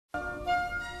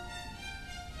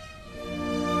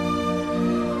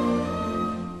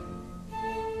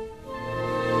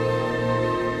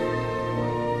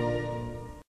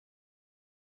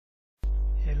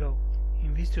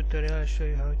tutorial I'll show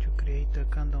you how to create a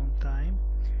countdown time.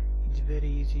 It's very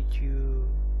easy to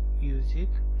use it.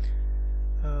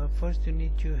 First you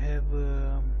need to have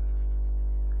a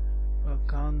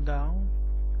countdown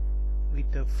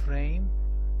with a frame,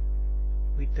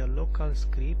 with a local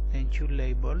script and two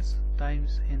labels,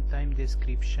 times and time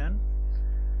description.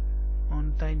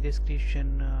 On time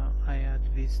description I add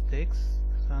this text,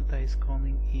 Santa is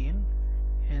coming in,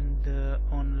 and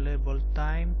on label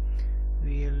time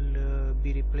will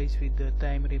be replaced with the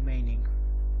time remaining.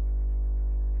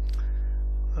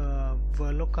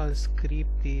 The local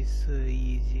script is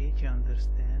easy to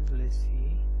understand. Let's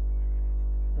see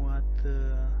what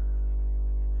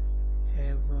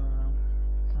have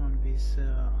on this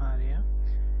area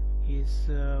is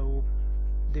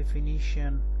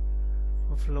definition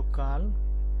of local,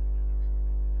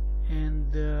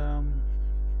 and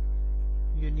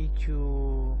you need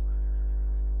to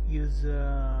use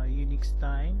Unix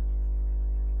time,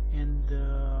 and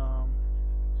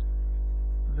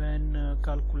when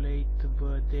calculate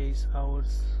the days,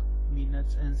 hours,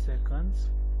 minutes and seconds.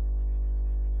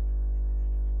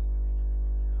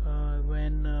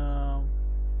 When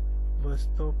the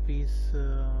stop is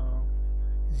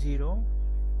 0,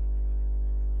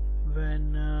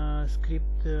 when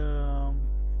script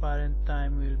parent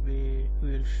time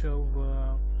will show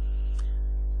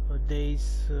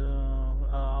days,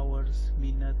 hours,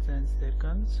 minutes and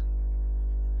seconds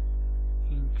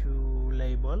into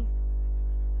label,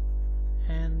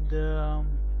 and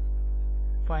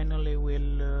finally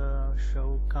will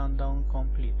show countdown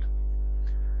complete.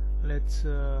 Let's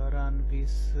run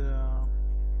this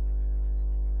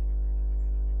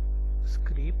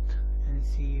script and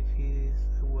see if it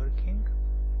is working.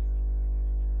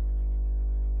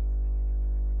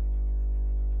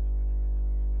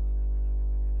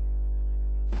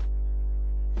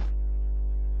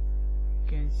 You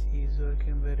can see it's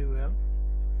working very well.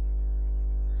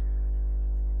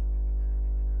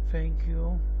 Thank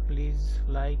you. Please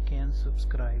like and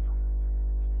subscribe.